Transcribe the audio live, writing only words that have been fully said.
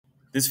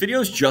This video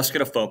is just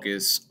going to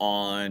focus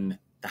on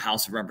the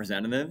House of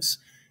Representatives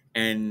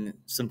and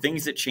some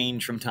things that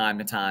change from time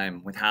to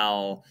time with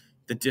how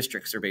the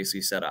districts are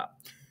basically set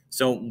up.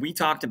 So we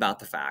talked about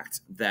the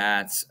fact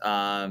that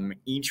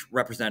each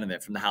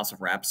representative from the House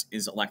of Reps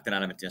is elected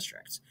out of a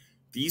district.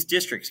 These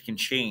districts can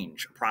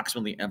change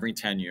approximately every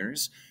 10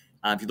 years.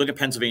 If you look at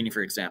Pennsylvania,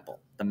 for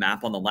example, the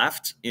map on the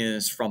left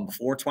is from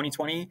before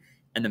 2020,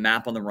 and the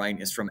map on the right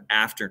is from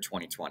after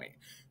 2020.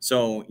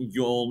 So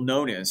you'll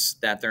notice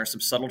that there are some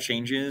subtle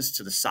changes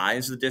to the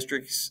size of the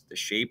districts, the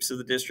shapes of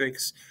the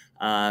districts,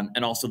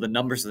 and also the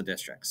numbers of the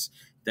districts.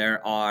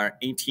 There are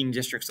 18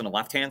 districts on the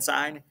left-hand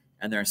side,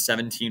 and there are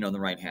 17 on the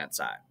right-hand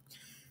side.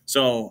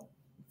 So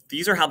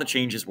these are how the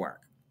changes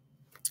work.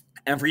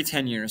 Every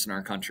 10 years in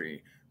our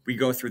country, we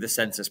go through the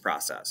census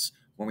process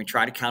when we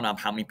try to count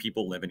up how many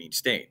people live in each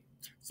state.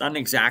 It's not an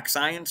exact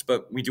science,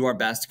 but we do our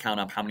best to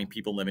count up how many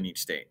people live in each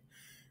state.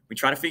 We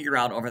try to figure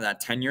out over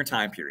that 10-year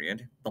time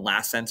period, the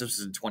last census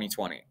was in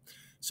 2020.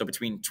 So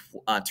between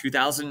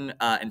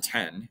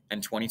 2010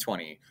 and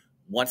 2020,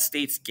 what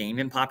states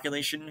gained in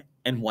population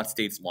and what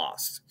states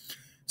lost.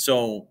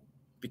 So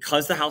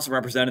because the House of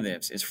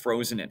Representatives is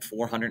frozen at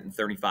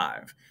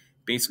 435,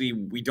 basically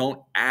we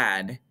don't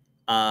add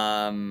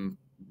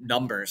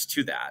numbers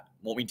to that.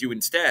 What we do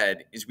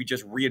instead is we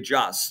just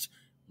readjust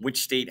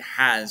which state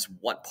has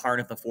what part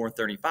of the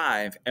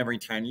 435 every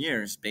 10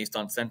 years based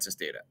on census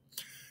data.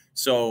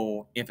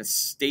 So if a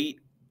state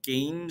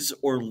gains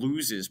or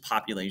loses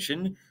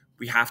population,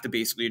 we have to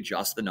basically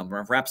adjust the number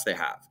of reps they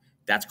have.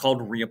 That's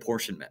called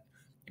reapportionment.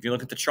 If you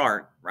look at the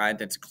chart, right,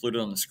 that's included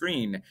on the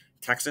screen,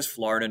 Texas,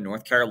 Florida,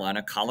 North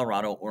Carolina,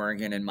 Colorado,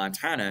 Oregon, and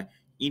Montana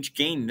each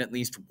gained at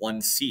least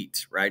one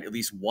seat, right? At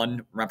least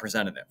one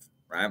representative,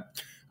 right?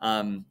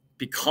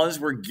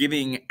 Because we're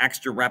giving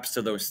extra reps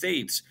to those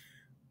states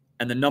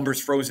and the number's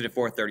frozen at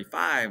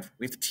 435,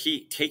 we have to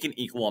take an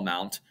equal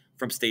amount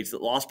from states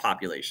that lost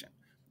population.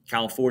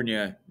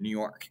 California, New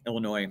York,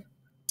 Illinois,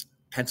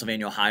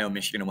 Pennsylvania, Ohio,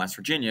 Michigan, and West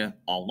Virginia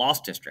all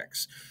lost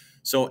districts.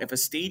 So if a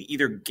state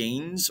either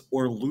gains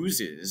or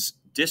loses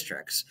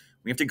districts,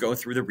 we have to go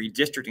through the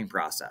redistricting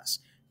process.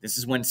 This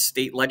is when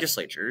state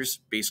legislatures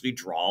basically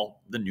draw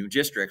the new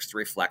districts to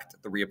reflect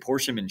the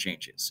reapportionment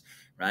changes,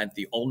 right?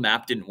 The old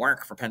map didn't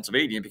work for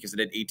Pennsylvania because it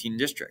had 18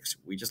 districts.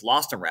 We just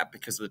lost a rep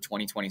because of the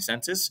 2020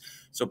 census.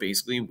 So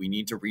basically, we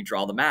need to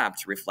redraw the map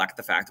to reflect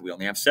the fact that we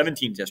only have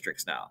 17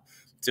 districts now.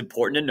 It's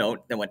important to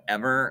note that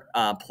whatever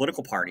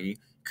political party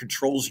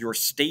controls your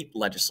state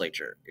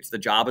legislature, it's the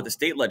job of the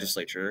state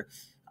legislature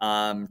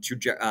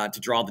to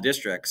draw the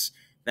districts,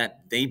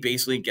 that they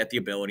basically get the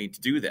ability to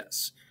do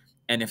this.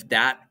 And if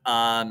that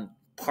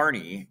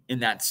party in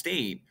that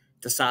state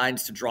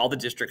decides to draw the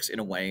districts in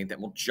a way that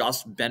will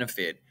just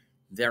benefit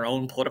their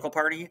own political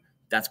party,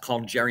 that's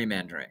called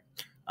gerrymandering.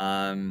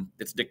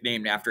 It's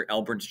nicknamed after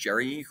Elbert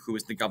Gerry, who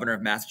was the governor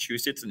of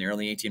Massachusetts in the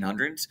early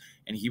 1800s,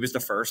 and he was the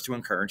first to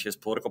encourage his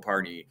political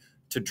party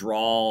to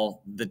draw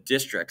the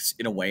districts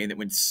in a way that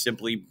would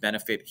simply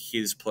benefit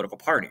his political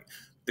party.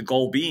 The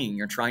goal being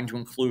you're trying to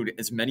include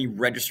as many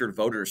registered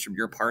voters from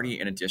your party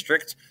in a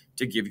district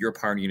to give your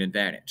party an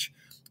advantage.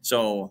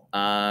 So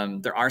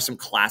there are some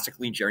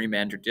classically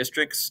gerrymandered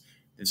districts.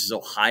 This is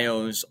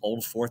Ohio's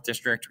old 4th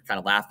district. We kind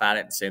of laugh at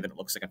it and say that it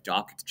looks like a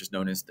duck. It's just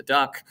known as the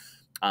duck.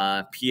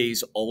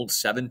 PA's old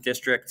 7th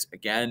district,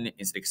 again,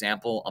 is an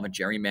example of a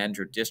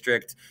gerrymandered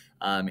district.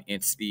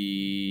 It's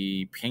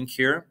the pink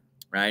here,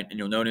 right? And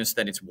you'll notice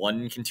that it's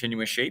one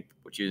continuous shape,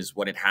 which is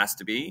what it has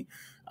to be.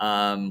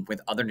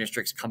 With other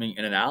districts coming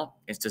in and out,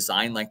 it's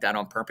designed like that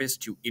on purpose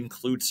to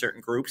include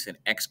certain groups and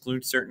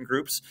exclude certain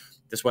groups.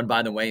 This one,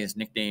 by the way, is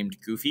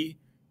nicknamed Goofy.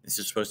 This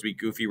is supposed to be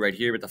Goofy right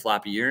here with the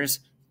floppy ears,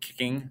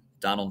 kicking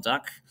Donald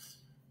Duck.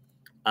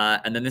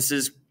 And then this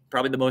is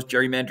probably the most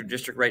gerrymandered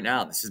district right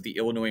now. This is the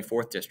Illinois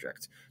 4th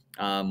district,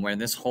 where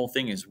this whole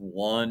thing is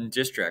one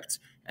district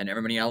and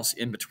everybody else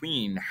in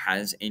between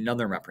has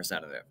another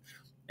representative.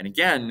 And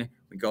again,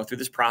 we go through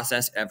this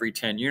process every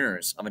 10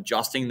 years of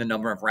adjusting the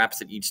number of reps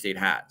that each state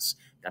has.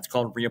 That's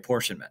called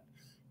reapportionment.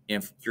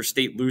 If your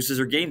state loses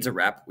or gains a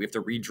rep, we have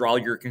to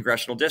redraw your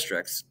congressional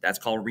districts. That's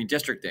called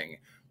redistricting.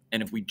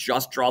 And if we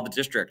just draw the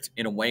district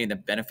in a way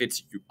that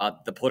benefits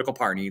the political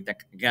party, that,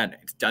 again,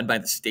 it's done by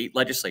the state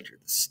legislature.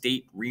 The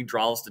state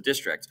redraws the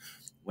district.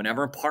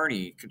 Whenever a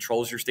party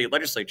controls your state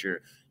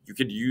legislature, you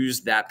could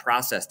use that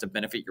process to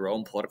benefit your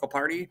own political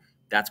party.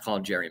 That's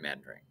called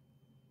gerrymandering.